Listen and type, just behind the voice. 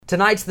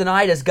Tonight's the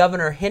night as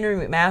Governor Henry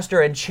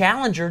McMaster and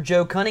challenger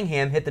Joe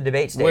Cunningham hit the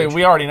debate stage.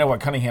 We already know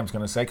what Cunningham's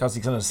going to say because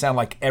he's going to sound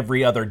like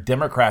every other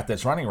Democrat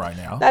that's running right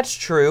now. That's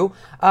true.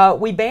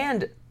 We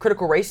banned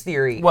critical race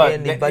theory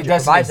in the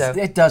budget proviso.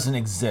 It doesn't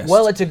exist.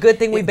 Well, it's a good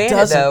thing we banned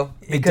it, though,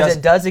 because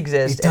it does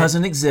exist. It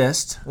doesn't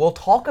exist. We'll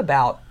talk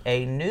about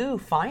a new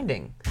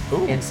finding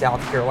in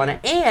South Carolina.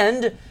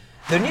 And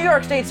the New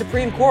York State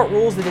Supreme Court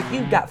rules that if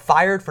you got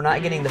fired for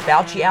not getting the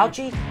Fauci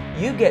ouchie,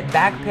 you get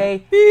back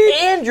pay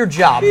and your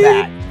job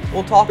back.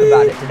 We'll talk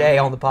about it today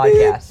on the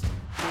podcast.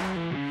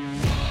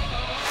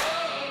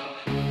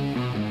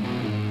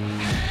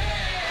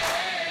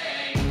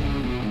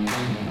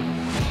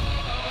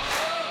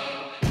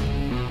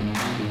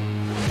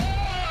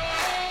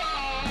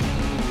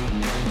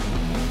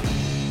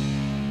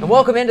 And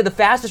welcome into the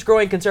fastest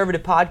growing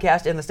conservative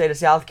podcast in the state of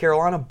South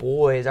Carolina.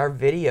 Boys, our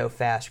video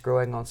fast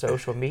growing on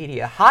social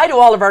media. Hi to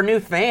all of our new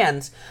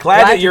fans.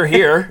 Glad that you're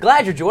here.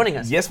 Glad you're joining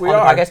us. Yes, we on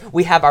are. The podcast.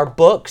 We have our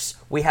books.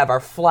 We have our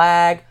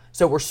flag.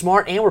 So we're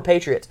smart and we're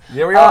patriots.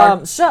 Yeah, we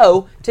are.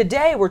 So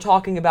today we're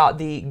talking about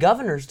the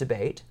governor's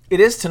debate. It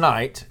is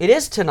tonight. It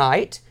is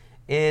tonight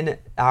in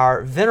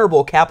our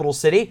venerable capital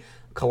city,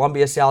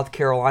 Columbia, South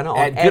Carolina, on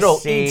At good old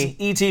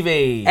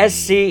ETV.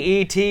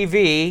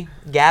 SCETV.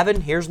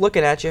 Gavin, here's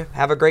looking at you.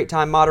 Have a great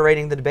time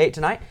moderating the debate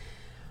tonight.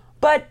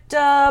 But,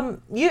 in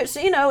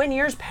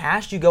years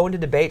past, you go into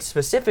debates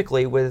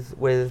specifically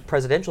with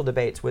presidential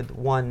debates with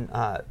one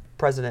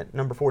president,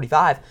 number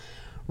 45,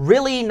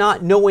 really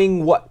not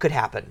knowing what could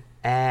happen.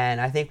 And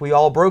I think we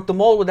all broke the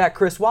mold with that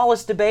Chris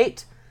Wallace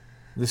debate.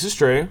 This is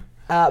true.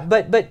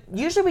 But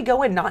usually we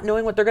go in not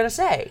knowing what they're going to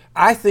say.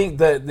 I think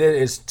that it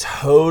is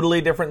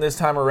totally different this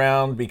time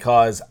around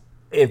because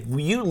if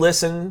you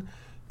listen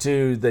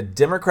to the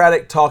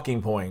Democratic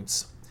talking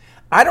points,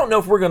 I don't know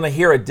if we're going to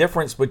hear a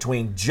difference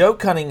between Joe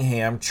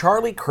Cunningham,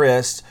 Charlie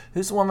Crist,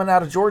 who's the woman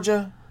out of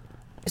Georgia?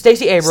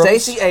 Stacey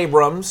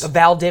Abrams.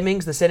 Val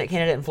Demings, the Senate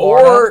candidate in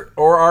Florida.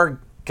 Or our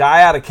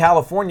guy out of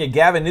California,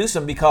 Gavin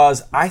Newsom,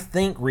 because I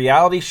think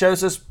reality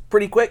shows us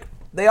pretty quick.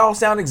 They all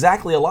sound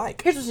exactly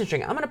alike. Here's what's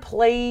interesting. I'm going to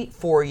play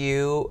for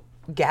you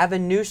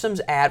Gavin Newsom's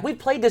ad. We've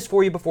played this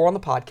for you before on the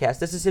podcast.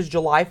 This is his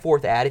July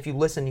 4th ad. If you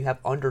listen, you have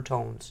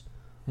undertones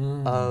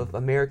of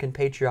American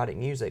patriotic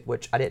music,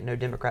 which I didn't know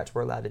Democrats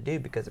were allowed to do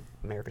because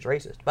America's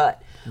racist.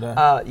 But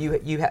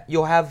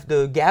you'll have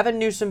the Gavin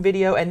Newsom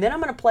video, and then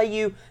I'm going to play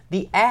you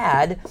the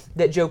ad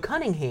that Joe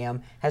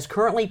Cunningham has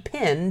currently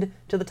pinned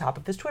to the top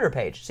of his Twitter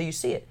page. So you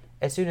see it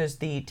as soon as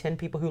the 10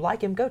 people who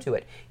like him go to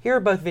it. Here are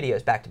both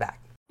videos back to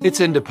back.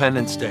 It's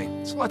Independence Day,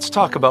 so let's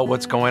talk about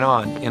what's going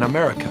on in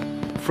America.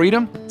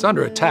 Freedom, it's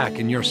under attack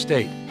in your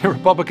state. Your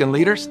Republican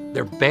leaders,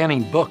 they're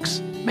banning books,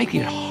 making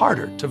it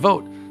harder to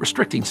vote,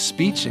 restricting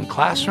speech in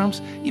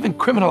classrooms, even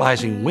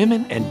criminalizing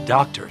women and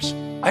doctors.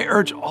 I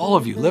urge all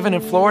of you living in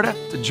Florida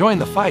to join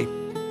the fight,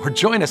 or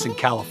join us in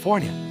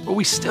California, where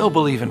we still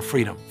believe in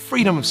freedom.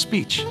 Freedom of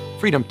speech,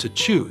 freedom to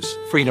choose,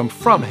 freedom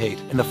from hate,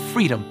 and the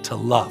freedom to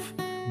love.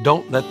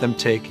 Don't let them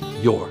take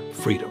your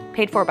freedom.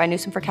 Paid for by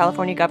Newsom for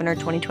California Governor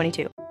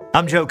 2022.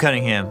 I'm Joe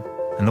Cunningham,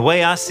 and the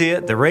way I see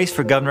it, the race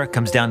for governor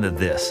comes down to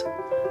this.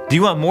 Do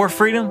you want more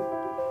freedom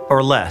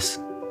or less?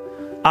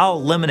 I'll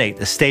eliminate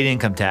the state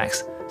income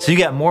tax so you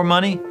got more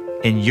money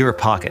in your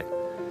pocket.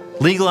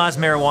 Legalize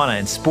marijuana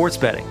and sports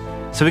betting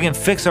so we can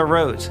fix our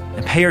roads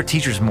and pay our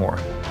teachers more.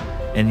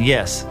 And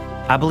yes,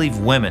 I believe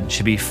women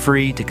should be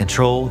free to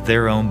control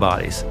their own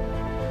bodies.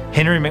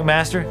 Henry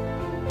McMaster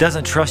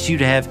doesn't trust you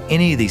to have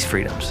any of these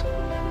freedoms,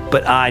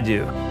 but I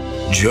do.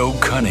 Joe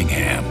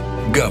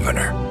Cunningham,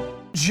 Governor.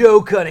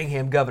 Joe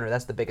Cunningham, governor.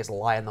 That's the biggest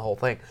lie in the whole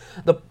thing.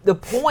 The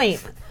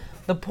point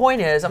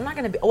is, I'm not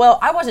going to be. Well,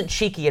 I wasn't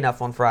cheeky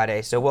enough on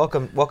Friday, so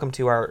welcome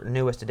to our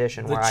newest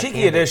edition. The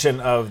cheeky edition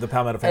of the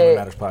Palmetto Family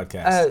Matters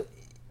podcast.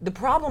 The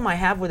problem I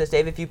have with this,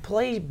 Dave, if you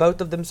play both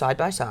of them side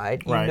by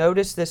side, you Right.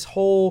 notice this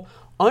whole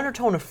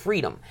undertone of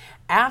freedom.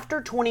 After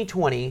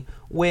 2020,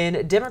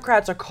 when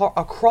Democrats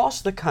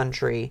across the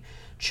country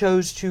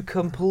chose to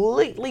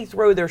completely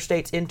throw their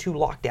states into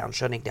lockdown,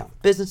 shutting down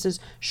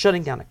businesses,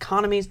 shutting down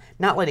economies,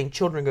 not letting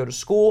children go to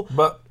school.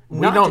 But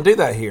we don't do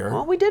that here.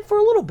 Well, we did for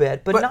a little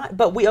bit,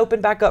 but we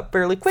opened back up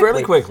fairly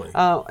quickly.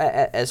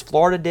 As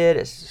Florida did,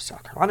 as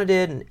South Carolina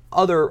did, and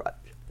other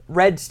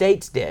red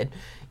states did.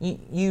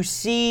 You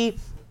see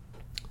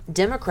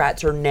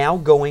Democrats are now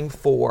going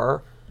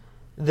for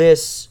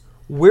this,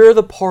 we're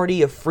the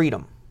party of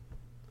freedom.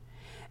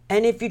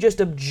 And if you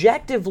just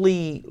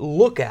objectively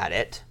look at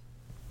it,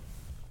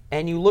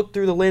 and you look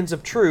through the lens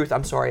of truth,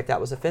 I'm sorry if that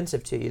was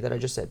offensive to you that I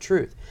just said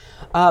truth,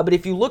 but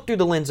if you look through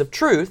the lens of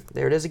truth,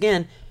 there it is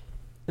again,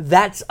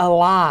 that's a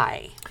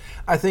lie.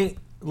 I think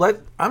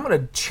I'm going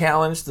to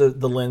challenge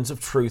the lens of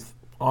truth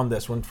on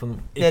this one.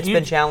 It's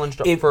been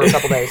challenged for a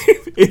couple days.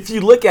 If you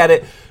look at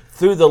it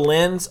through the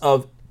lens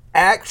of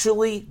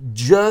actually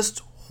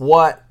just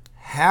what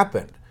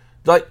happened,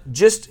 like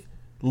just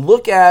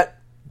look at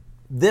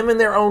them in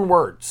their own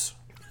words.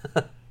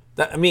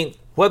 I mean,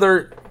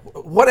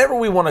 whatever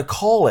we want to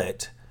call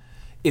it,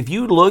 if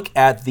you look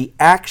at the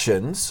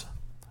actions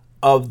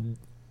of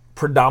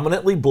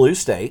predominantly blue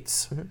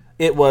states. Mm-hmm.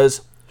 It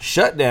was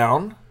shut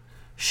down,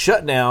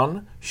 shut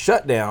down,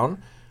 shut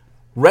down.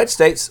 Red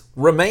states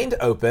remained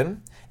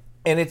open,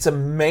 and it's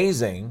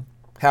amazing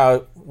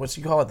how, what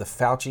you call it, the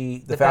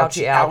Fauci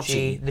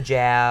ouchie, the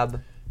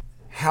jab.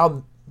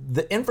 How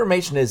the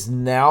information is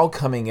now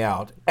coming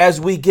out as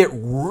we get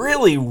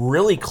really,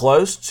 really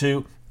close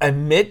to a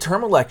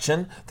midterm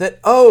election that,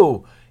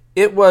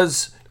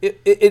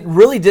 it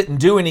really didn't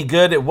do any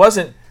good. It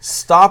wasn't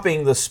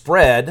stopping the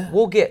spread.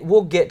 We'll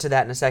get to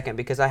that in a second,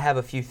 because I have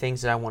a few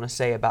things that I want to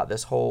say about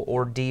this whole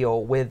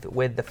ordeal with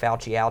the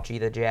Fauci ouchie,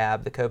 the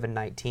jab, the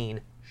COVID-19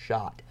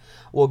 shot.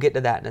 We'll get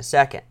to that in a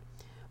second.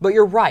 But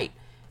you're right.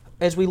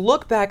 As we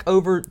look back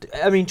over,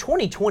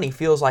 2020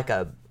 feels like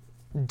a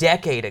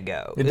decade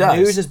ago. The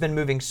news has been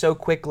moving so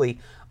quickly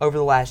over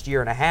the last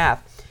year and a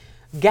half.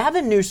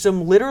 Gavin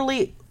Newsom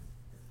literally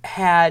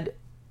had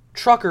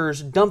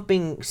truckers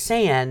dumping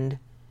sand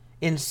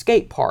in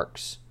skate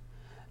parks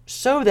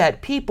so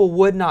that people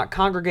would not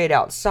congregate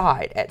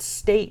outside at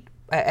skate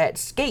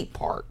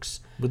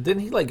parks. But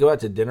didn't he go out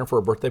to dinner for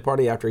a birthday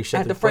party after he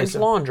shut the French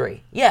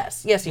Laundry?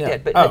 Yes, he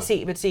did. But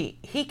see,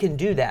 he can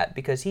do that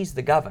because he's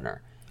the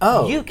governor.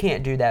 Oh. You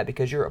can't do that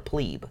because you're a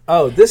plebe.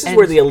 Oh, this is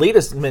where the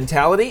elitist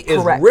mentality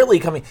is really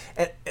coming.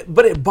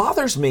 But it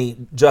bothers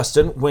me,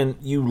 Justin, when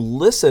you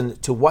listen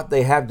to what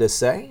they have to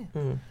say.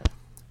 Mm.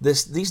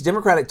 These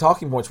Democratic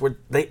talking points, where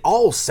they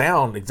all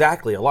sound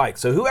exactly alike.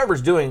 So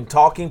whoever's doing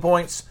talking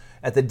points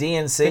at the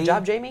DNC... Good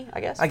job, Jamie,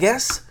 I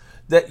guess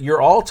that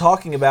you're all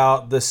talking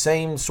about the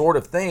same sort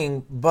of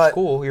thing, but...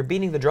 Cool. You're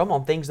beating the drum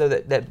on things, though,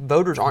 that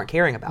voters aren't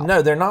caring about.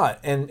 No, they're not.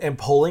 And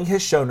polling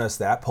has shown us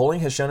that. Polling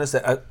has shown us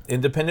that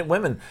independent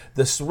women,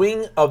 the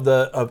swing of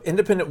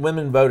independent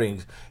women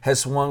voting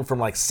has swung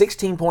from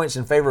 16 points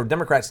in favor of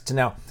Democrats to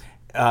now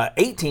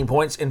 18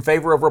 points in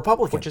favor of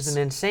Republicans. Which is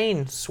an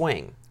insane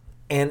swing.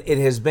 And it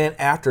has been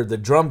after the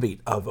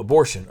drumbeat of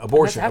abortion.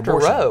 After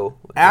Roe.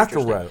 After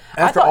Roe.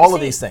 After all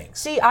of these things.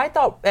 See, I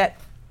thought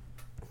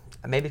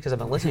maybe because I've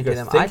been listening to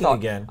them,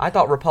 I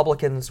thought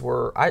Republicans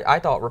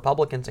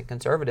and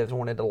conservatives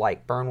wanted to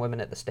burn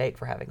women at the stake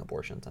for having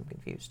abortions. I'm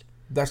confused.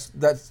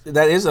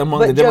 That is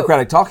among the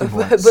Democratic talking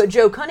points. But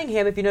Joe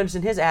Cunningham, if you notice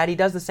in his ad, he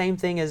does the same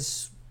thing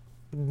as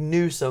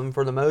Newsom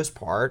for the most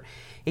part.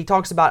 He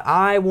talks about,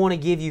 I want to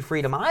give you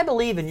freedom. I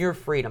believe in your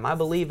freedom. I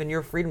believe in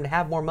your freedom to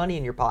have more money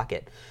in your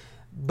pocket.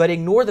 But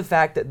ignore the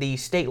fact that the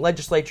state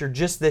legislature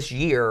just this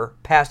year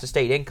passed a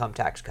state income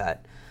tax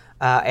cut.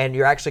 And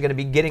you're actually going to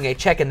be getting a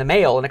check in the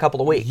mail in a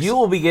couple of weeks. You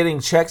will be getting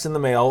checks in the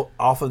mail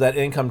off of that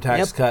income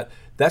tax cut.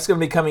 That's going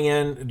to be coming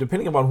in,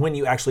 depending upon when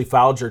you actually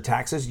filed your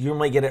taxes. You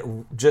may get it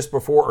just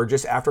before or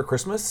just after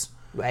Christmas.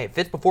 Hey, if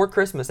it's before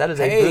Christmas, that is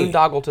a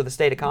boondoggle to the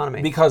state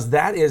economy. Because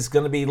that is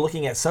going to be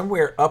looking at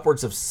somewhere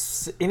upwards of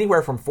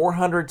anywhere from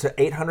 $400 to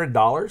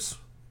 $800.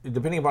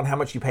 Depending upon how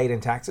much you paid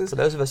in taxes. For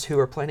those of us who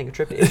are planning a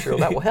trip to Israel,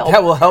 that will help.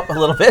 That will help a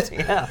little bit.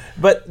 Yeah.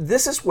 But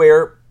this is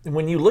where,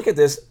 when you look at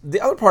this, the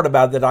other part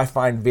about it that I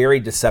find very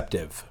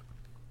deceptive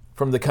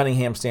from the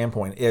Cunningham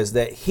standpoint is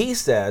that he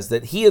says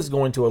that he is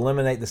going to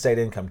eliminate the state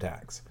income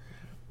tax.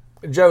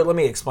 Joe, let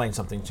me explain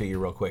something to you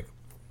real quick.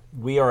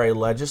 We are a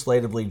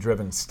legislatively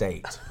driven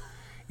state.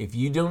 If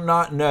you do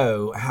not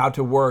know how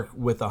to work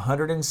with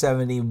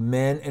 170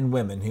 men and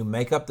women who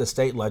make up the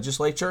state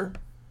legislature,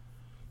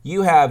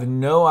 you have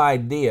no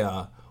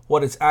idea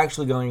what it's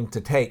actually going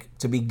to take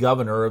to be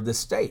governor of this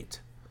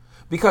state.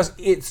 Because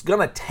it's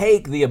going to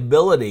take the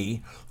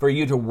ability for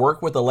you to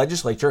work with the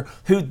legislature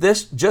who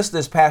just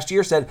this past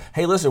year said,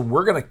 hey, listen,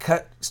 we're going to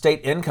cut state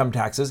income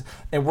taxes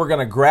and we're going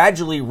to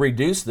gradually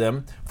reduce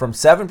them from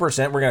 7%.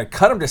 We're going to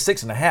cut them to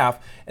 6.5%,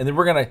 and then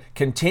we're going to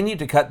continue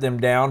to cut them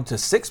down to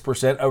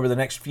 6% over the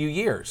next few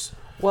years.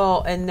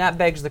 Well, and that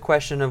begs the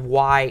question of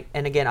why,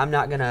 and again, I'm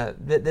not going to,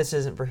 this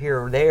isn't for here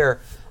or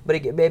there, but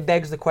it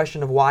begs the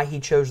question of why he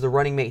chose the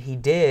running mate he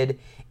did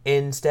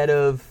instead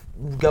of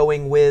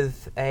going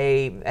with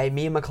a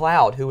Mia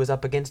McLeod who was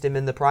up against him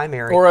in the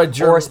primary, or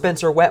a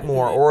Spencer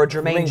Wetmore, or a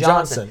Jermaine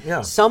Johnson.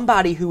 Yeah.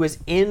 Somebody who is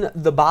in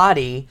the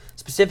body,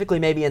 specifically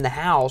maybe in the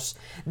House,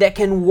 that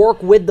can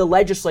work with the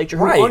legislature,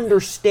 who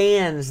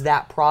understands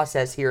that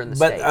process here in the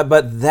state.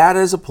 But that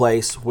is a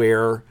place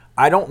where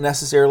I don't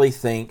necessarily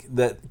think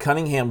that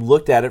Cunningham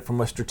looked at it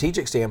from a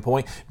strategic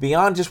standpoint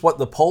beyond just what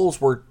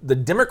the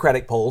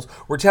Democratic polls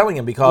were telling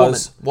him,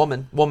 because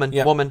woman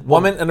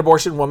and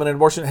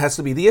abortion has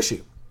to be the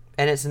issue.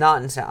 And it's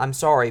not, I'm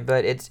sorry,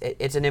 but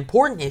it's an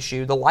important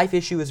issue. The life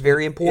issue is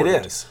very important.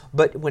 It is.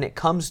 But when it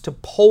comes to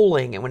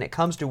polling and when it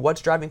comes to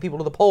what's driving people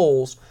to the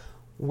polls,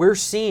 we're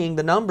seeing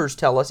the numbers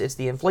tell us it's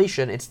the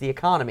inflation, it's the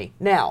economy.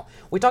 Now,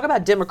 we talk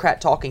about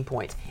Democrat talking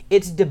points.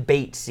 It's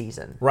debate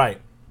season. Right.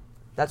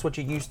 That's what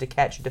you use to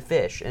catch the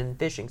fish in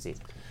fishing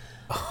season,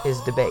 is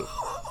debate.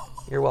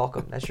 You're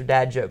welcome. That's your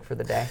dad joke for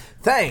the day.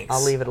 Thanks.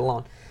 I'll leave it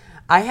alone.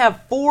 I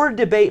have 4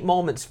 debate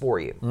moments for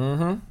you.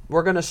 Mm-hmm.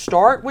 We're going to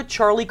start with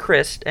Charlie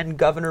Crist and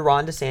Governor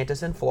Ron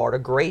DeSantis in Florida.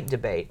 Great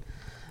debate.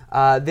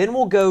 Then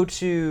we'll go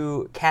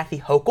to Kathy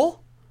Hochul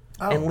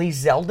and Lee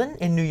Zeldin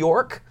in New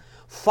York,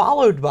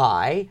 followed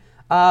by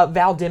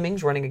Val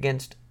Demings running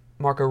against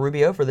Marco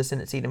Rubio for the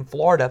Senate seat in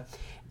Florida.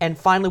 And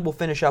finally, we'll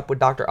finish up with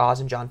Dr. Oz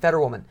and John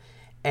Fetterwoman.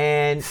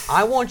 And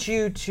I want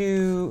you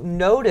to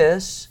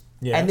notice,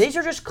 and these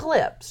are just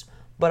clips,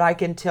 but I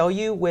can tell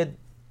you with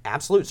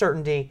absolute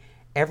certainty,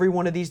 every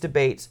one of these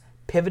debates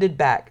pivoted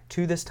back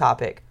to this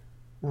topic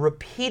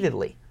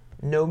repeatedly,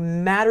 no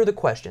matter the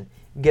question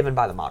given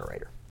by the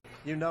moderator.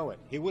 You know it.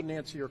 He wouldn't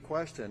answer your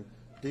question.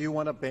 Do you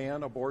want to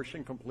ban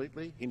abortion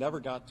completely? He never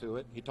got to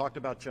it. He talked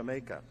about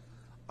Jamaica.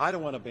 I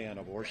don't want to ban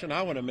abortion.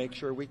 I want to make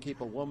sure we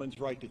keep a woman's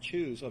right to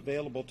choose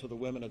available to the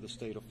women of the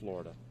state of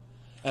Florida.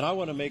 And I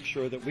want to make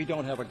sure that we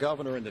don't have a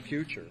governor in the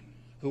future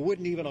who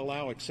wouldn't even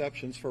allow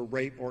exceptions for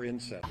rape or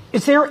incest.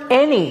 Is there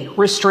any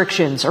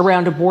restrictions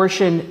around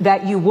abortion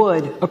that you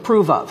would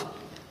approve of?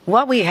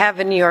 What we have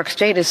in New York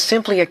State is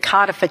simply a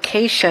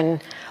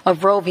codification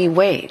of Roe v.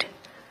 Wade.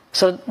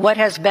 So what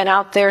has been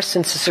out there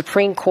since the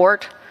Supreme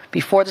Court,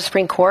 before the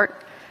Supreme Court,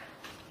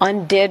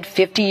 undid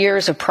 50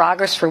 years of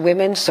progress for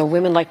women, so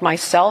women like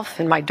myself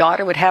and my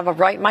daughter would have a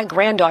right. My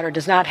granddaughter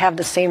does not have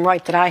the same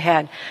right that I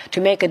had to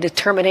make a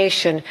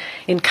determination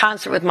in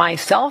concert with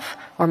myself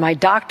or my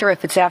doctor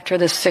if it's after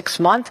the 6th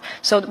month.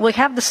 So we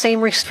have the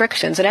same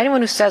restrictions, and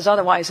anyone who says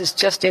otherwise is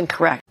just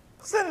incorrect.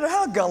 Senator,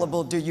 how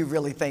gullible do you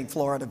really think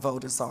Florida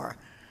voters are?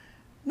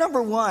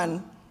 Number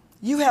one,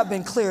 you have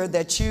been clear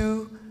that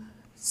you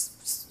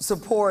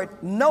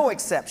support no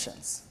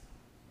exceptions,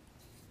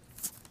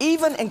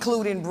 even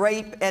including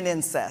rape and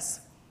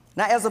incest.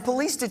 Now, as a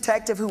police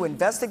detective who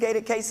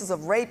investigated cases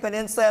of rape and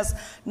incest,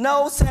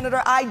 no,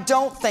 Senator, I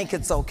don't think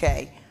it's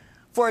okay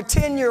for a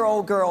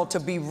 10-year-old girl to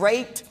be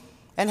raped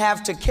and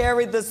have to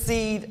carry the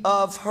seed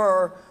of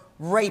her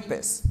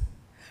rapist.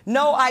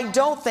 No, I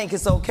don't think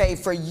it's okay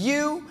for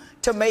you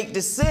to make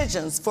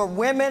decisions for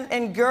women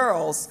and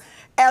girls.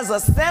 As a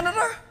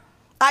senator,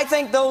 I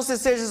think those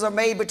decisions are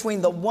made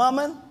between the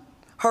woman,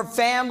 her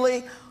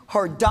family,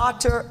 her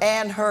doctor,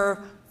 and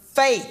her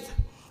faith.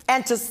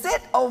 And to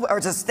sit over or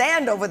to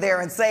stand over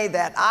there and say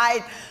that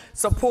I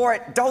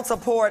don't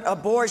support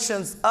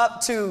abortions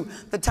up to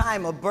the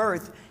time of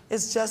birth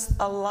is just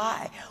a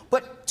lie.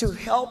 But to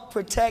help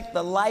protect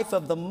the life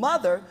of the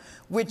mother,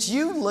 which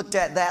you looked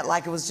at that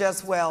like it was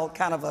just,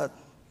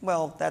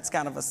 that's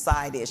kind of a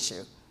side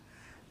issue.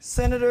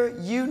 Senator,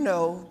 you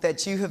know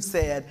that you have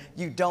said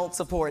you don't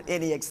support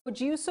any. Would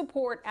you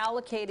support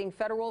allocating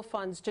federal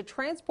funds to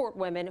transport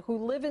women who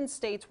live in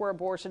states where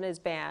abortion is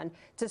banned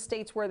to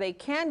states where they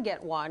can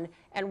get one,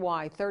 and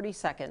why? 30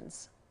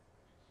 seconds.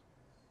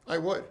 I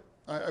would.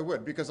 I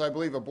would, because I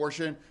believe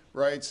abortion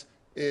rights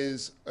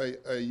is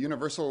a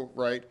universal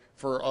right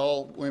for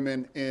all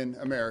women in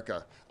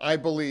America. I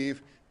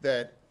believe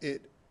that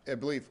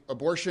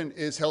abortion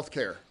is health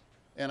care,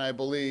 and I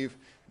believe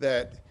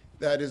that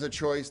is a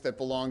choice that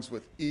belongs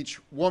with each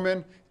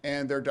woman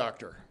and their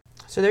doctor.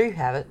 So there you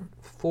have it.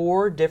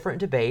 4 different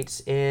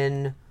debates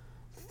in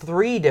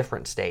 3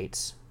 different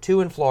states.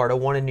 2 in Florida,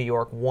 1 in New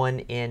York,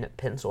 1 in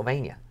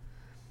Pennsylvania.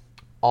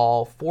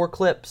 All 4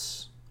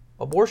 clips,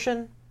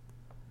 abortion.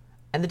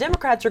 And the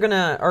Democrats are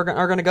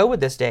gonna go with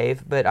this,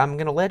 Dave, but I'm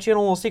gonna let you in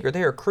a little secret.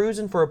 They are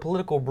cruising for a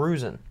political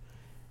bruising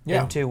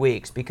in 2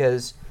 weeks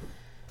because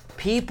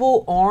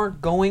people aren't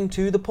going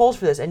to the polls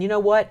for this. And you know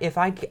what? If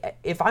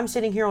I'm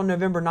sitting here on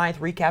November 9th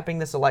recapping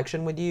this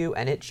election with you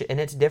and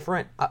it's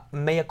different,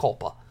 mea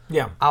culpa.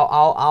 Yeah.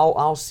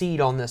 I'll cede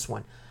on this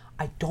one.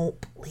 I don't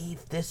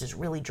believe this is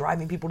really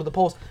driving people to the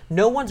polls.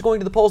 No one's going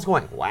to the polls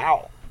going,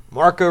 wow,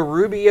 Marco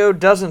Rubio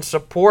doesn't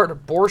support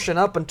abortion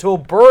up until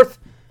birth.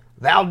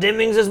 Val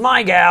Demings is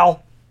my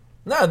gal.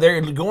 No,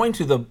 they're going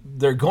to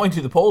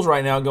the polls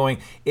right now going,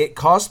 it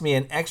cost me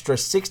an extra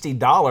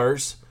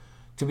 $60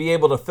 to be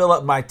able to fill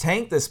up my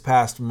tank this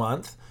past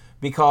month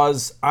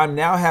because I'm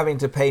now having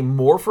to pay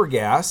more for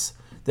gas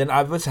than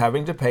I was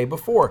having to pay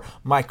before.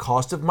 My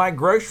cost of my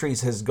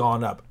groceries has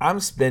gone up.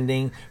 I'm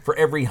spending, for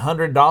every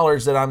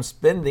 $100 that I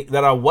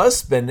was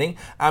spending,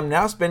 I'm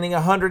now spending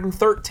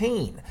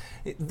 $113.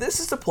 This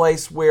is a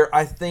place where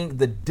I think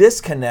the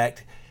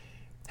disconnect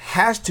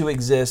has to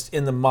exist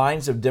in the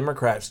minds of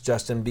Democrats,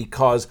 Justin,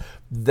 because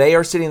they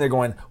are sitting there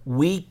going,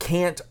 we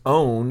can't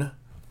own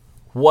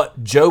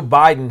what Joe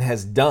Biden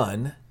has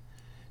done,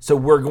 so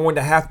we're going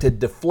to have to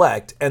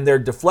deflect, and they're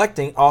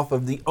deflecting off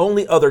of the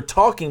only other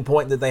talking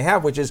point that they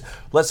have, which is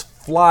let's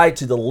fly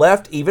to the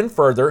left even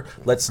further.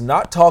 Let's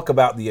not talk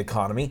about the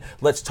economy.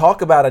 Let's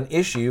talk about an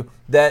issue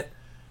that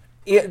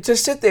to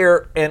sit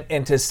there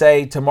and to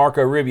say to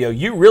Marco Rubio,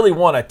 you really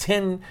want a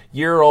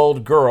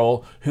 10-year-old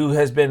girl who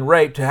has been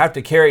raped to have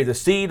to carry the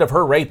seed of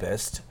her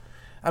rapist.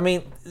 I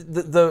mean,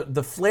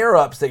 the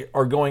flare-ups that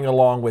are going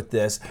along with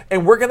this,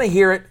 and we're going to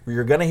hear it.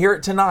 You're going to hear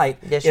it tonight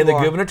in the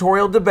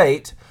gubernatorial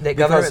debate. That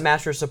Governor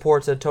McMaster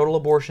supports a total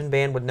abortion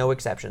ban with no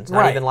exceptions,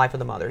 not even life of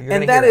the mother. You're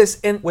going to hear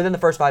it within the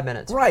first 5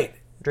 minutes. Right,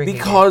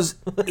 because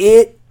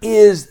it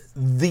is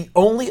the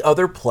only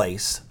other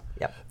place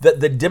that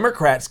the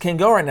Democrats can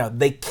go right now.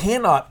 They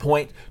cannot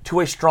point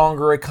to a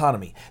stronger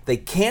economy. They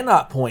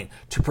cannot point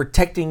to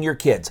protecting your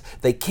kids.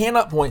 They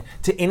cannot point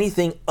to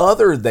anything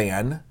other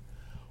than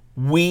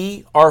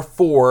we are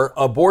for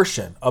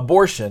abortion.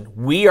 Abortion,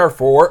 we are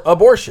for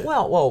abortion.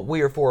 Well,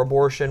 we are for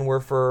abortion. We're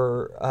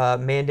for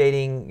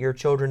mandating your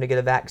children to get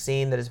a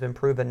vaccine that has been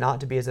proven not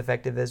to be as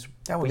effective as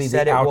we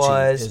said it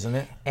was. Isn't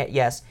it?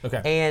 Yes.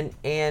 Okay.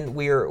 And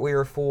we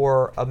are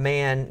for a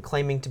man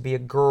claiming to be a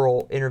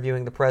girl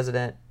interviewing the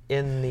president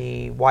in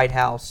the White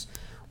House,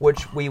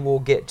 which we will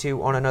get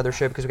to on another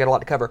show because we've got a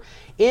lot to cover.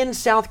 In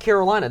South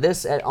Carolina,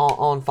 this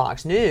on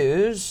Fox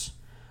News,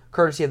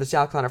 courtesy of the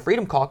South Carolina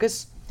Freedom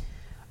Caucus,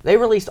 they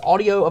released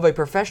audio of a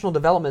professional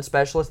development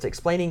specialist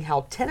explaining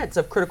how tenets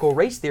of critical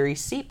race theory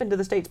seep into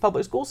the state's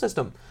public school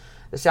system.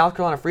 The South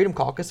Carolina Freedom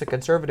Caucus, a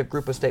conservative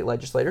group of state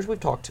legislators, we've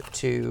talked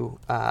to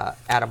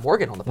Adam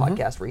Morgan on the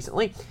podcast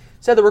recently,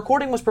 said the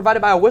recording was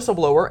provided by a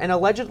whistleblower and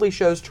allegedly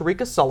shows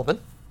Tarika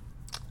Sullivan,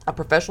 a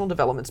professional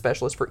development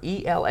specialist for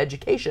EL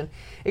Education,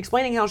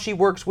 explaining how she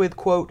works with,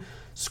 quote,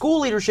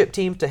 school leadership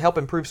teams to help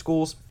improve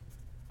schools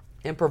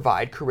and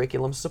provide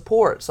curriculum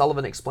support.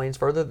 Sullivan explains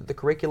further that the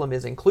curriculum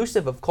is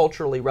inclusive of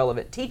culturally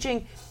relevant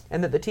teaching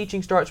and that the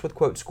teaching starts with,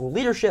 quote, school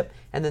leadership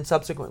and then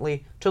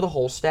subsequently to the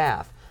whole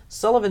staff.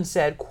 Sullivan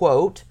said,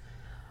 quote,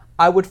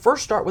 I would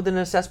first start with an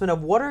assessment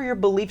of what are your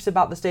beliefs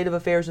about the state of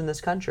affairs in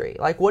this country?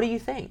 Like, what do you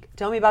think?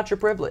 Tell me about your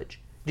privilege.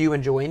 Do you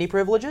enjoy any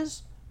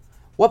privileges?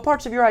 What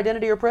parts of your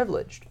identity are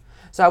privileged?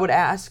 So I would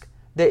ask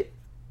that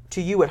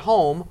to you at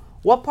home,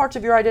 what parts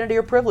of your identity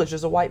are privileged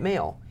as a white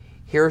male?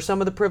 Here are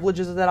some of the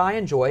privileges that I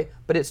enjoy,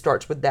 but it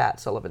starts with that,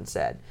 Sullivan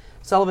said.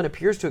 Sullivan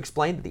appears to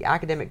explain that the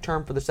academic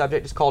term for the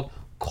subject is called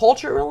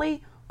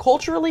culturally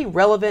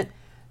relevant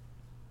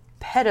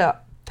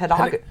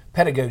pedagogy.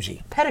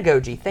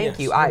 Pedagogy, thank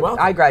you.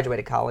 I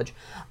graduated college.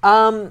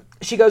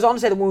 She goes on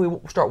to say that when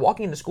we start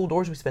walking into school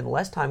doors, we spend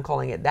less time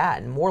calling it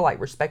that and more like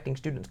respecting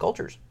students'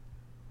 cultures.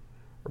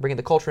 We're bringing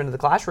the culture into the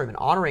classroom and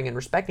honoring and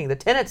respecting the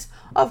tenets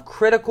of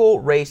critical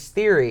race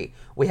theory.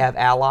 We have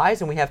allies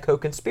and we have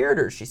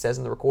co-conspirators, she says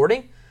in the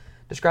recording,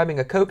 describing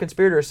a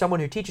co-conspirator as someone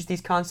who teaches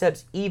these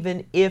concepts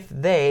even if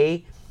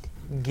they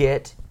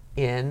get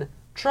in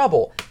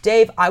trouble.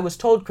 Dave, I was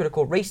told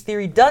critical race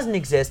theory doesn't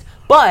exist,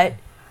 but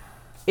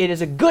it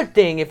is a good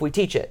thing if we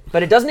teach it.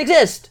 But it doesn't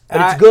exist, but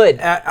it's good.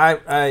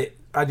 I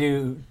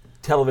do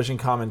television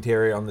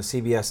commentary on the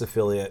CBS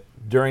affiliate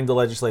during the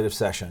legislative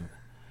session.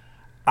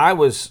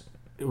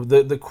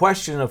 The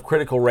question of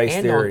critical race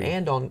theory.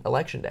 And on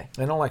election day.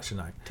 And election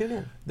night. Tune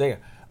in. There you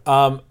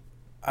go.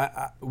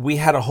 We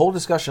had a whole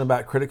discussion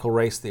about critical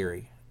race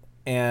theory,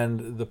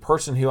 and the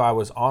person who I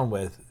was on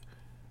with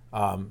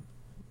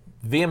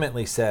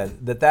vehemently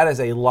said that is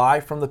a lie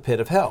from the pit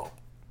of hell.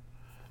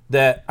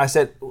 That I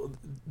said,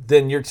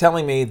 then you're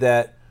telling me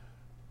that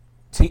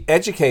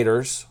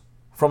educators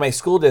from a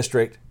school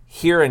district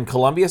here in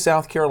Columbia,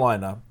 South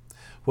Carolina,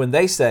 when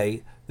they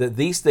say that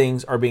these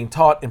things are being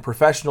taught in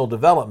professional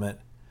development,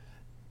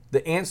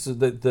 the answer,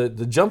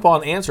 the jump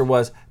on answer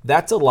was,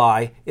 that's a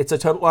lie. It's a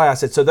total lie. I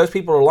said, so those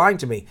people are lying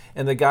to me.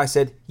 And the guy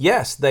said,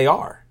 yes, they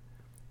are.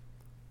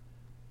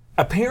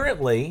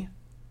 Apparently,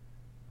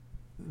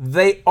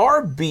 they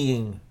are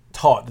being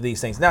taught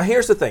these things. Now,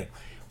 here's the thing.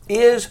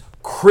 Is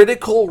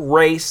critical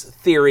race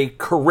theory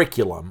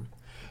curriculum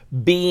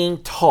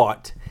being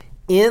taught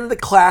in the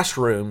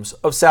classrooms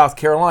of South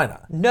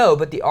Carolina? No,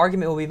 but the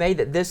argument will be made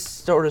that this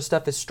sort of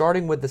stuff is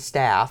starting with the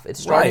staff.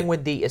 It's starting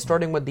with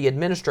the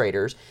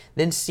administrators,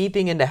 then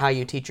seeping into how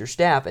you teach your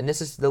staff, and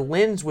this is the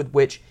lens with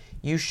which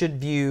you should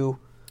view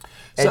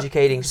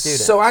educating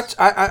students. So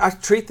I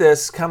treat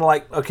this kind of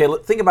like, okay,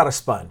 think about a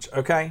sponge,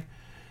 okay?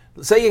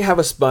 Say you have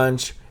a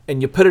sponge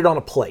and you put it on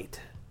a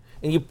plate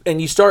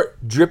and you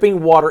start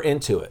dripping water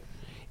into it.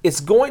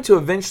 It's going to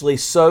eventually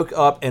soak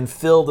up and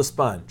fill the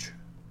sponge.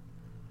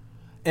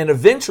 And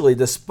eventually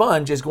the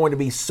sponge is going to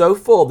be so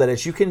full that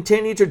as you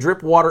continue to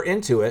drip water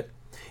into it,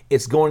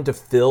 it's going to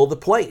fill the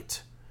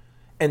plate.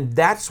 And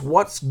that's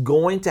what's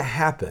going to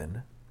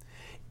happen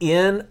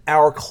in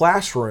our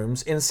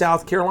classrooms in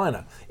South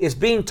Carolina. It's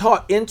being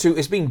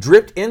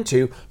dripped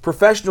into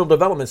professional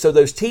development. So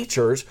those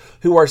teachers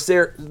who are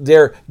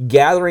they're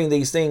gathering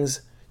these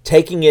things,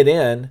 taking it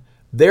in,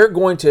 they're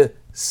going to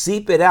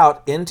seep it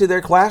out into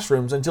their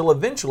classrooms until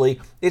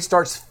eventually it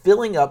starts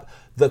filling up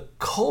the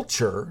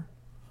culture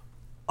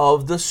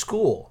of the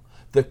school,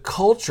 the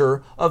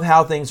culture of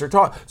how things are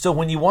taught. So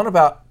when you want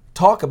to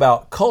talk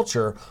about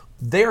culture,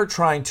 they're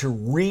trying to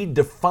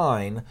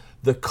redefine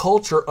the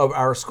culture of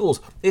our schools.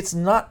 It's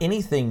not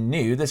anything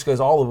new. This goes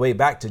all the way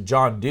back to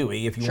John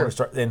Dewey, if you want to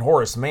start, and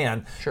Horace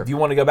Mann. If you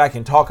want to go back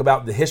and talk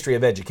about the history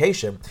of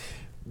education,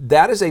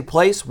 that is a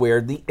place where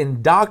the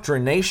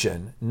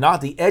indoctrination, not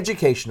the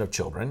education of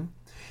children,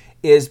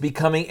 is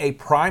becoming a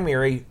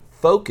primary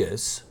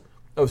focus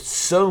of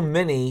so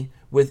many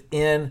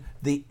within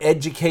the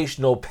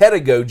educational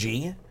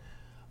pedagogy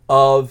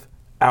of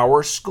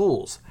our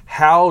schools.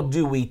 How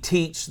do we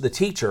teach the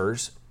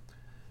teachers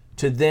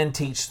to then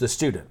teach the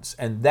students?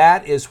 And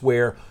that is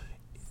where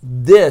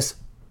this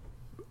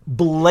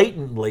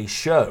blatantly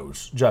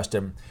shows,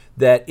 Justin,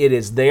 that it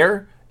is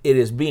there, it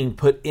is being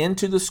put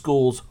into the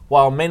schools,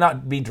 while it may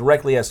not be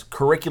directly as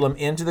curriculum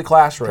into the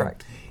classroom.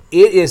 Correct.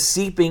 it is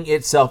seeping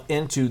itself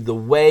into the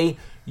way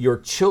your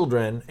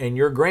children and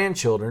your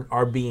grandchildren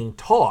are being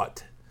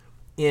taught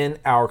in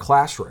our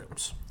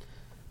classrooms.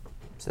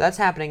 So that's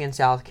happening in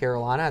South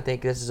Carolina. I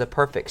think this is a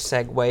perfect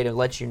segue to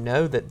let you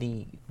know that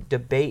the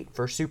debate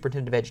for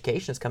superintendent of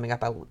education is coming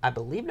up, I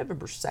believe,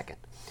 November 2nd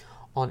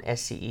on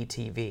SCE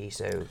TV.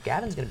 So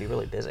Gavin's going to be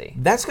really busy.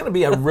 That's going to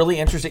be a really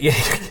interesting... Yeah,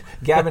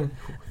 Gavin,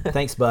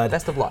 thanks, bud.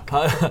 Best of luck.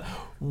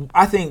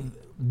 I think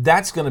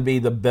that's going to be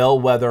the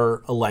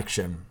bellwether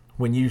election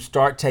when you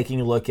start taking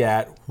a look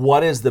at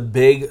what is the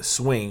big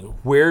swing.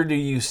 Where do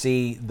you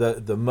see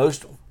the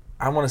most,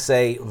 I want to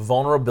say,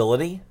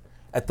 vulnerability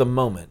at the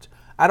moment?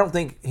 I don't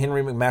think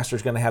Henry McMaster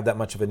is going to have that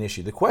much of an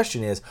issue. The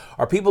question is,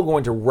 are people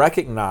going to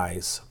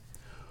recognize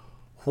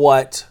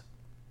what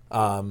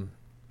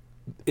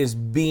is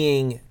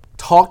being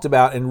talked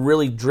about and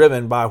really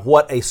driven by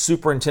what a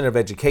superintendent of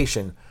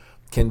education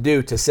can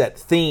do to set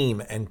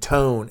theme and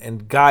tone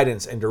and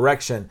guidance and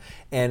direction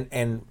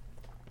and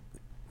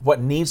what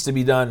needs to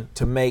be done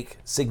to make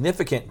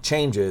significant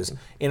changes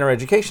in our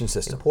education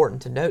system. It's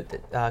important to note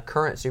that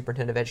current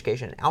superintendent of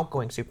education and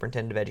outgoing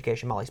superintendent of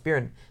education, Molly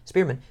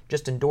Spearman,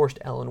 just endorsed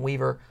Ellen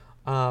Weaver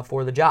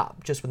for the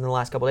job just within the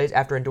last couple of days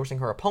after endorsing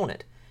her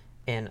opponent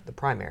in the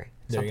primary.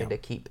 Something to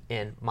keep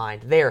in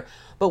mind there.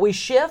 But we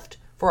shift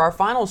for our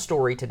final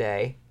story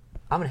today.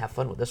 I'm going to have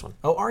fun with this one.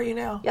 Oh, are you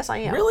now? Yes, I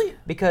am. Really?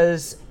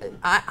 Because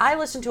I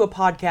listen to a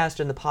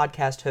podcast and the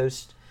podcast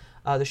host,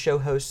 the show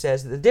host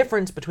says that the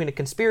difference between a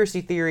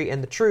conspiracy theory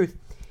and the truth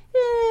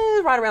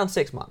is right around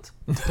 6 months.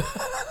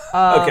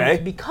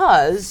 Okay.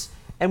 Because,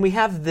 and we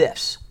have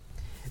this,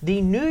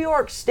 the New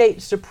York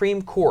State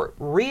Supreme Court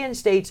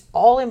reinstates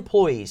all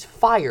employees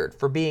fired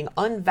for being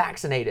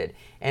unvaccinated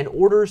and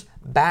orders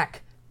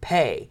back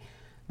pay.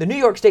 The New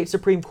York State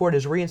Supreme Court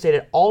has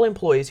reinstated all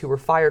employees who were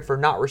fired for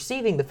not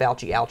receiving the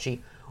Fauci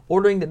ouchie,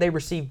 ordering that they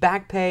receive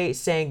back pay,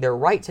 saying their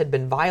rights had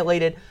been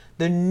violated.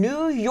 The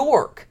New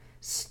York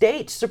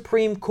State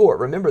Supreme Court,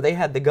 remember they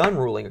had the gun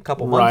ruling a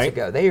couple months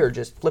ago. They are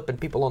just flipping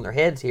people on their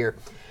heads here.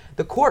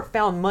 The court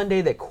found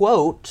Monday that,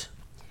 quote,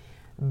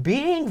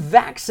 being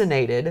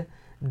vaccinated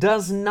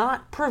does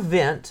not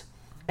prevent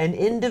an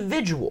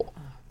individual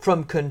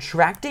from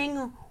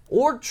contracting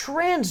or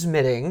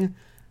transmitting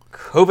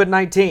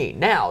COVID-19.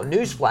 Now,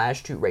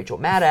 newsflash to Rachel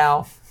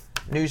Maddow,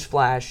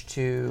 newsflash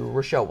to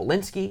Rochelle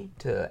Walensky,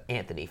 to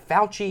Anthony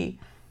Fauci,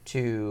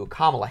 to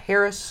Kamala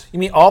Harris. You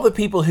mean all the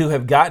people who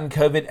have gotten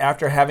COVID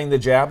after having the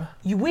jab?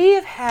 We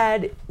have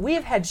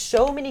had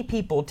so many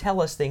people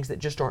tell us things that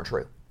just aren't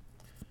true.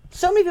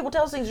 So many people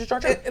tell us things that just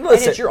aren't true. And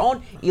it's your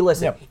own. You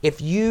listen. Yep.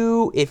 If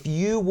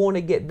you want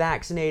to get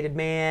vaccinated,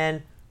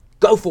 man,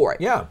 go for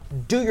it. Yeah.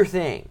 Do your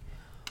thing.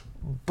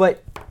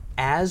 But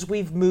as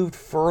we've moved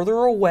further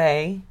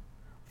away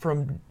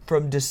from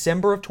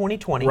December of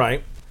 2020,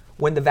 right,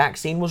 when the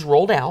vaccine was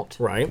rolled out,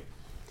 right,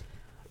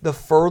 the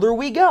further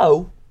we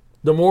go,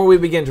 the more we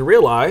begin to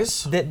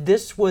realize that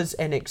this was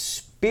an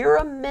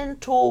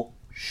experimental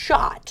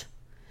shot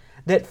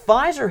that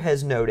Pfizer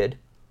has noted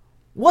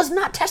was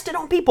not tested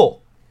on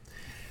people.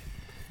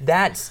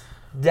 That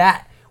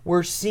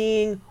we're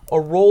seeing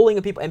a rolling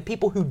of people, and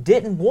people who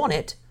didn't want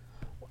it,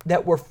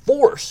 that were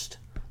forced,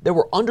 that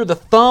were under the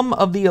thumb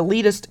of the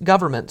elitist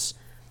governments,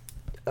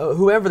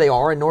 whoever they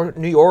are in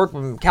New York,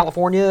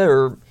 California,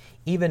 or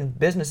even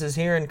businesses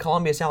here in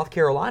Columbia, South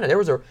Carolina. There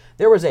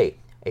was a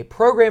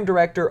program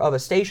director of a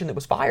station that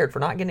was fired for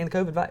not getting the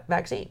COVID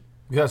vaccine.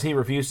 Because he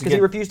refused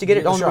to get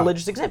it on the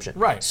religious exemption.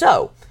 Right.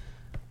 So,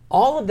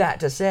 all of that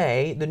to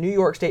say, the New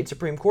York State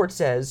Supreme Court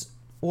says,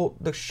 well,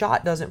 the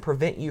shot doesn't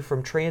prevent you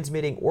from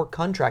transmitting or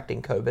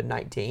contracting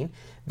COVID-19.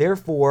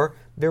 Therefore,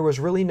 there was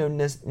really no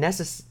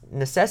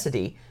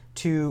necessity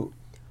to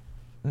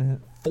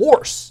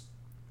force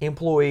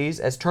employees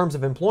as terms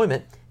of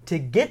employment to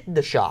get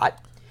the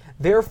shot.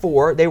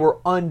 Therefore, they were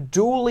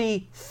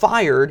unduly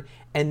fired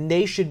and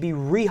they should be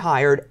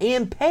rehired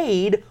and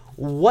paid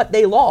what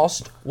they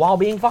lost while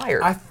being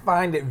fired. I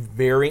find it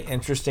very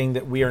interesting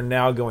that we are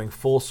now going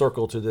full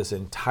circle to this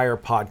entire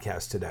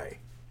podcast today.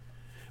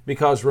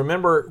 Because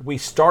remember, we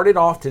started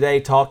off today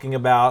talking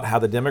about how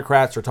the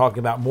Democrats are talking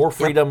about more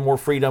freedom, more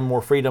freedom,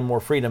 more freedom, more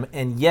freedom.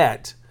 And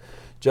yet,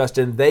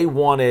 Justin, they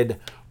wanted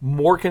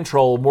more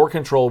control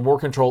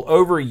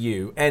over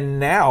you. And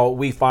now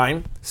we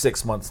find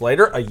 6 months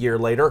later, a year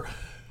later,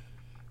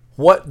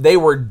 what they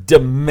were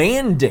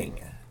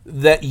demanding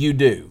that you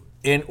do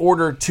in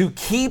order to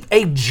keep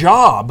a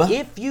job.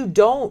 If you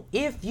don't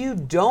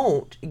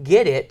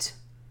get it,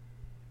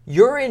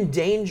 you're in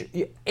danger.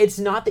 It's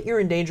not that you're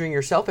endangering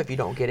yourself if you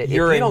don't get it.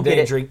 You're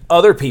endangering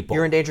other people.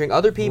 You're endangering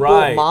other people,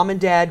 right. Mom and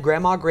dad,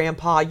 grandma,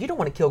 grandpa. You don't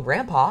want to kill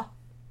grandpa.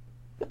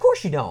 Of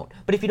course you don't.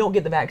 But if you don't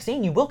get the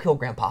vaccine, you will kill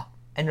grandpa,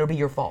 and it'll be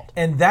your fault.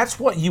 And that's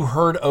what you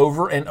heard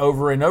over and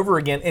over and over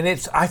again. And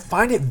I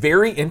find it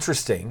very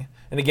interesting.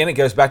 And again, it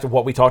goes back to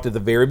what we talked at the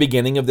very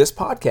beginning of this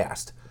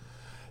podcast.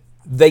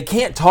 They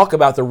can't talk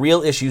about the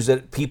real issues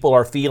that people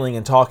are feeling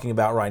and talking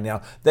about right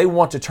now. They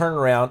want to turn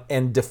around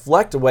and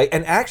deflect away.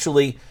 And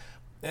actually,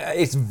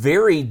 it's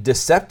very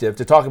deceptive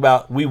to talk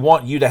about we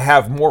want you to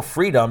have more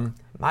freedom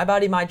My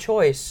body, my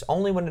choice,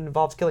 only when it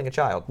involves killing a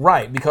child.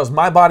 Right, because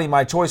my body,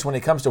 my choice when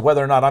it comes to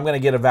whether or not I'm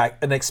going to get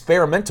an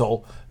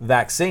experimental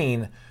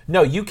vaccine.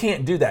 No, you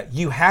can't do that.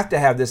 You have to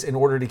have this in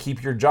order to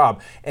keep your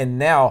job. And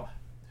now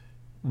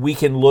we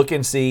can look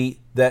and see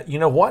that, you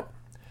know what?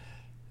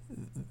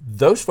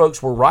 Those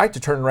folks were right to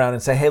turn around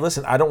and say, hey,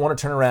 listen, I don't want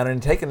to turn around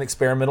and take an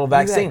experimental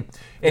vaccine.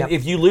 And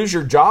if you lose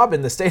your job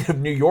in the state of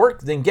New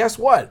York, then guess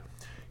what?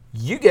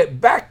 You get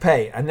back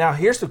pay. And now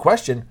here's the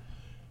question.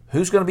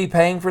 Who's going to be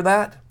paying for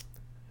that?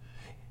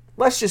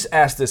 Let's just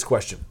ask this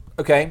question.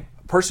 Okay,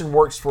 a person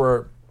works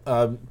for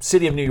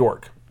City of New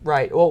York.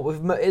 Right. Well,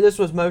 this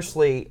was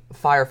mostly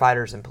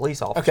firefighters and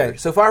police officers. Okay,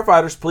 so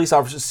firefighters, police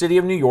officers, City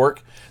of New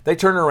York, they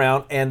turn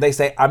around and they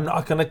say, I'm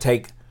not going to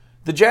take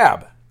the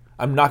jab.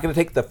 I'm not going to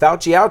take the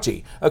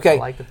Fauci-ouchie. Okay, I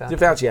like the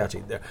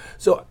Fauci-ouchie. There.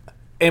 So,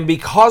 and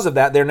because of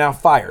that, they're now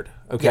fired.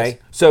 Okay, yes.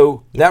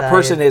 So that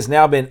person has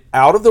now been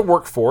out of the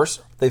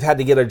workforce. They've had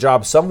to get a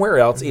job somewhere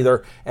else,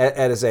 either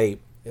as a,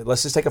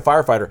 let's just take a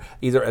firefighter,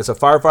 either as a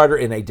firefighter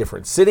in a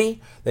different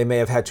city. They may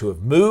have had to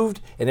have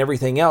moved and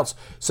everything else.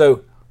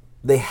 So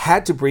they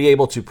had to be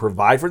able to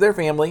provide for their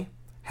family,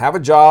 have a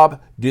job,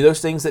 do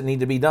those things that need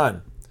to be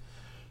done.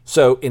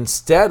 So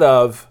instead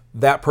of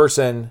that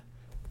person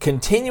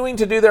continuing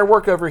to do their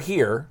work over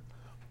here,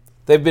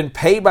 they've been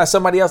paid by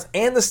somebody else,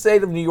 and the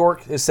state of New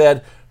York has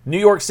said, New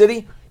York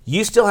City,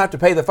 you still have to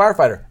pay the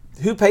firefighter.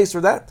 Who pays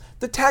for that?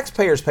 The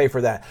taxpayers pay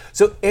for that.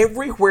 So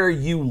everywhere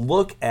you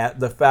look at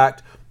the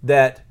fact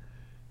that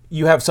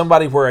you have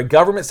somebody where a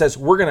government says,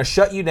 we're going to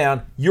shut you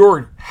down,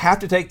 you have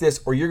to take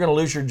this or you're going to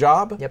lose your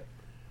job. Yep.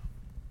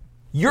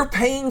 You're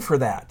paying for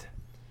that.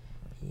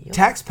 Yep.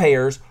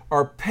 Taxpayers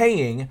are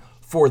paying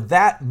for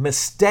that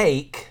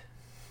mistake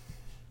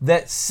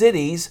that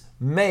cities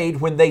made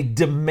when they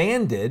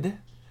demanded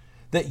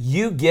that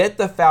you get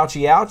the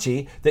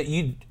Fauci-ouchie, that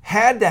you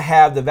had to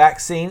have the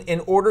vaccine in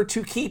order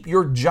to keep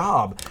your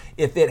job.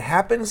 If it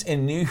happens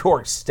in New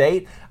York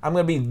State, I'm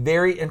going to be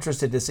very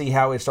interested to see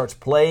how it starts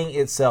playing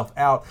itself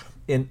out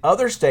in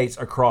other states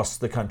across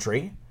the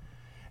country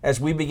as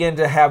we begin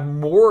to have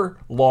more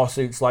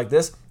lawsuits like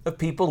this of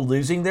people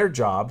losing their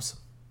jobs.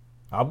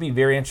 I'll be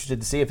very interested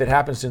to see if it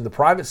happens in the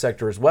private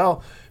sector as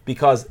well,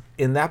 because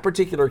in that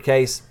particular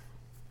case,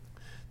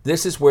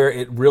 this is where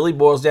it really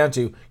boils down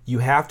to, you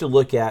have to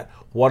look at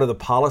what are the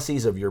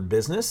policies of your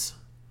business,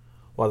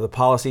 what are the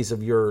policies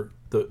of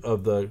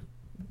the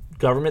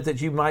government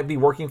that you might be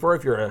working for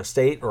if you're a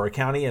state or a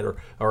county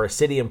or a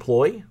city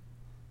employee.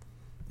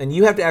 And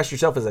you have to ask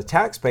yourself as a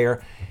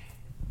taxpayer,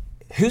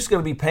 who's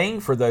going to be paying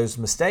for those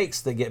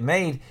mistakes that get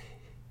made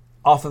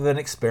off of an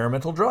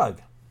experimental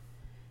drug?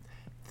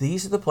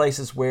 These are the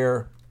places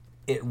where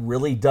it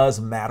really does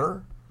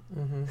matter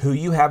who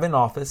you have in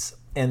office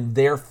and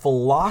their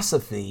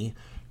philosophy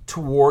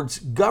towards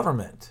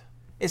government.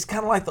 It's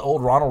kind of like the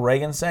old Ronald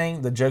Reagan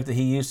saying, the joke that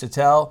he used to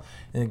tell,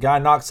 and the guy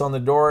knocks on the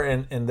door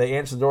and they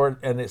answer the door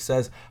and it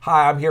says,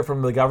 hi, I'm here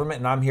from the government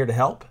and I'm here to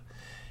help.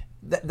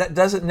 That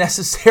doesn't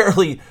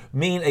necessarily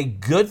mean a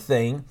good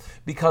thing,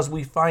 because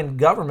we find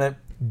government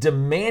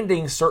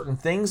demanding certain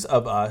things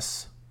of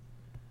us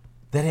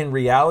that in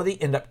reality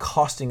end up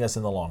costing us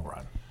in the long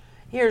run.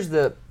 Here's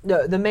the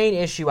main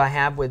issue I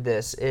have with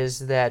this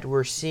is that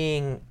we're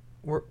seeing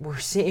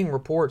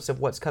reports of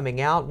what's coming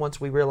out once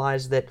we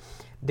realize that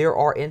there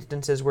are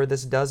instances where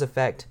this does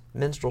affect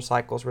menstrual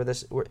cycles,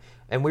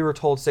 and we were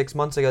told 6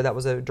 months ago that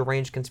was a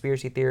deranged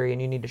conspiracy theory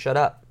and you need to shut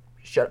up,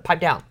 pipe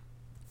down.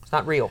 It's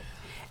not real.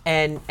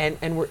 And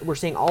we're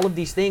seeing all of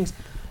these things.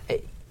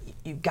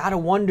 You've got to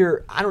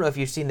wonder, I don't know if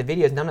you've seen the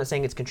videos, and I'm not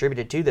saying it's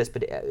contributed to this,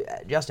 but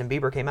Justin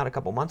Bieber came out a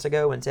couple months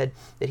ago and said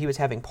that he was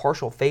having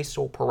partial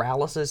facial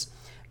paralysis.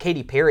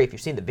 Katy Perry, if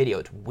you've seen the video,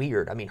 it's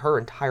weird. I mean, her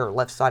entire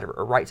left side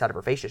or right side of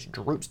her face just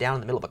droops down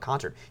in the middle of a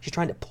concert. She's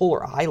trying to pull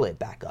her eyelid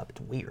back up.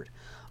 It's weird.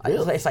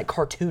 Really? It's like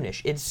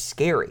cartoonish. It's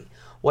scary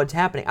what's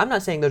happening. I'm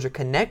not saying those are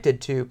connected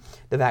to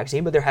the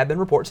vaccine, but there have been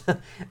reports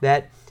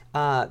that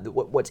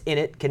what's in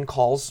it can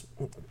cause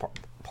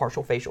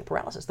partial facial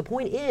paralysis. The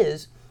point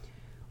is,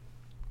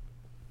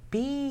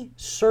 be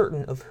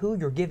certain of who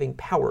you're giving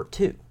power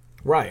to.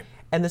 Right.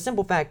 And the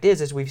simple fact is,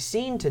 as we've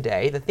seen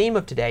today, the theme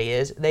of today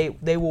is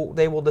they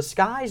will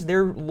disguise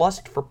their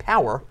lust for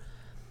power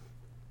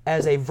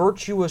as a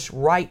virtuous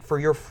right for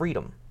your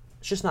freedom.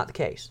 It's just not the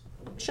case.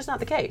 It's just not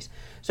the case.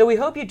 So we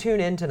hope you tune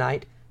in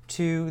tonight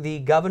to the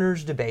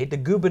governor's debate, the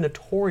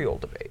gubernatorial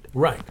debate.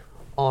 Right.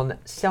 On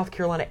South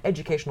Carolina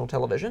Educational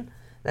Television.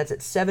 That's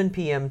at 7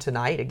 p.m.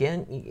 tonight.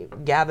 Again,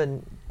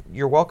 Gavin,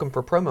 you're welcome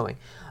for promoing.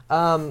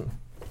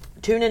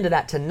 Tune into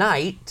that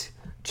tonight.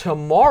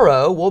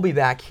 Tomorrow, we'll be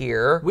back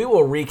here. We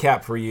will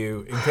recap for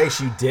you in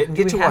case you didn't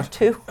get to watch.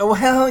 To?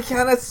 Well,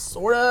 kind of,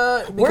 sort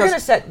of.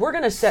 We're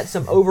gonna set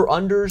some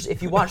over-unders.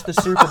 If you watch the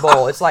Super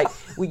Bowl, it's like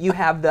you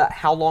have the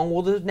how long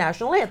will the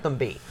national anthem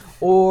be?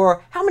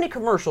 Or how many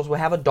commercials will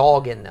have a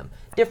dog in them?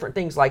 Different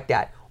things like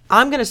that.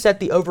 I'm going to set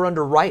the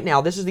over-under right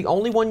now. This is the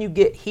only one you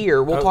get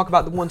here. We'll talk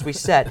about the ones we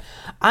set.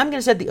 I'm going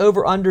to set the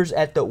over-unders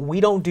at we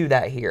don't do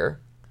that here,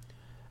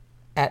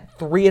 at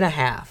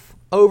 3.5.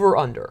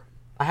 Over-under.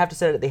 I have to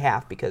set it at the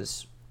half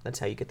because That's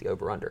how you get the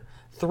over-under.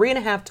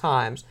 3.5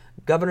 times,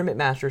 Governor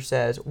McMaster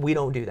says, we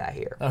don't do that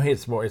here. Oh,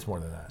 it's more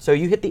than that. So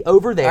you hit the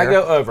over there. I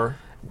go over.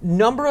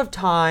 Number of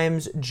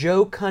times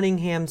Joe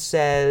Cunningham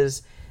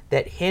says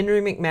that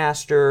Henry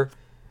McMaster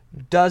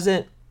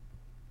doesn't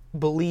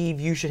believe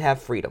you should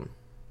have freedom.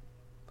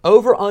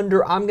 Over,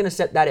 under, I'm going to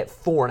set that at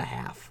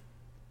 4.5.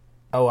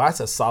 Oh, that's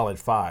a solid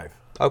 5.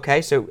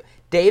 Okay, so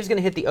Dave's going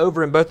to hit the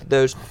over in both of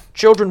those.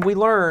 Children, we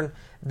learn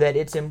that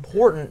it's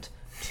important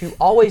to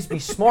always be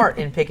smart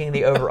in picking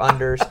the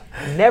over-unders.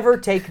 Never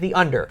take the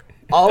under.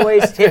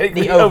 Always hit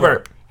the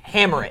over.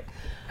 Hammer it.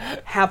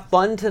 Have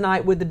fun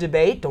tonight with the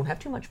debate. Don't have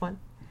too much fun.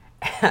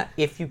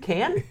 If you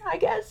can, I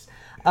guess.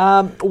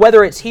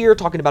 Whether it's here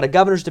talking about a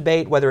governor's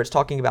debate, whether it's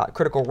talking about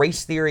critical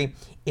race theory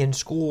in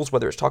schools,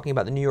 whether it's talking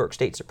about the New York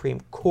State Supreme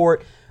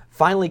Court,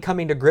 finally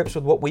coming to grips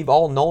with what we've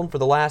all known for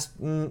the last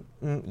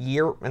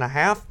year and a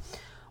half,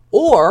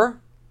 or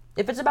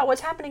if it's about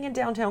what's happening in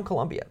downtown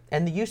Columbia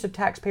and the use of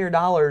taxpayer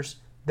dollars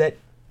that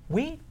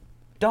we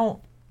don't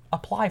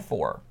apply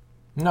for.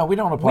 No, we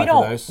don't apply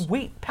for those.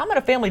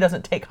 Palmetto Family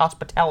doesn't take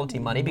hospitality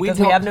money because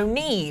we have no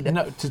need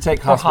to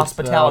take for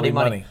hospitality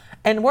money.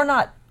 And we're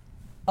not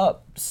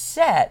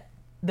upset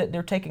that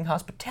they're taking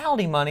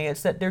hospitality money.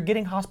 It's that they're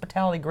getting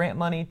hospitality grant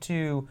money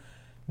to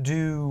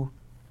do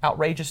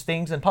outrageous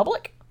things in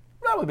public.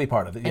 That would be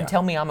part of it, yeah. And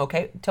tell me I'm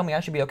okay. Tell me I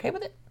should be okay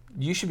with it.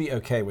 You should be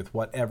okay with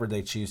whatever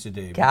they choose to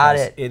do. Got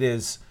it. It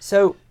is.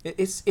 So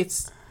it's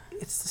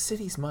the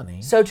city's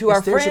money. So to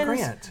our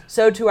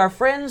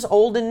friends,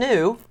 old and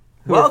new,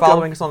 who are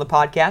following us on the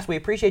podcast, we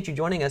appreciate you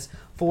joining us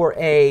for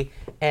an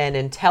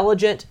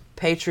intelligent,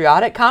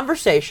 patriotic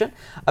conversation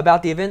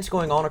about the events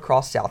going on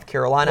across South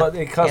Carolina and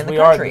the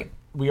country.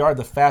 We are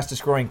the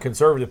fastest growing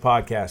conservative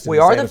podcast. We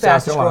are the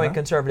fastest growing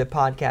conservative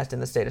podcast in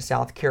the state of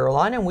South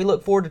Carolina, and we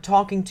look forward to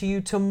talking to you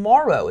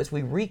tomorrow as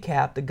we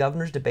recap the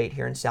governor's debate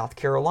here in South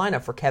Carolina.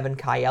 For Kevin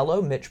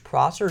Caiello, Mitch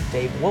Prosser,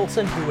 Dave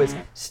Wilson, who is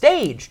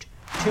staged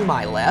to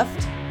my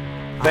left,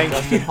 I'm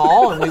Justin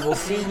Hall, and we will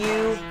see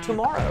you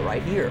tomorrow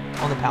right here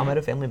on the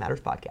Palmetto Family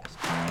Matters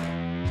podcast.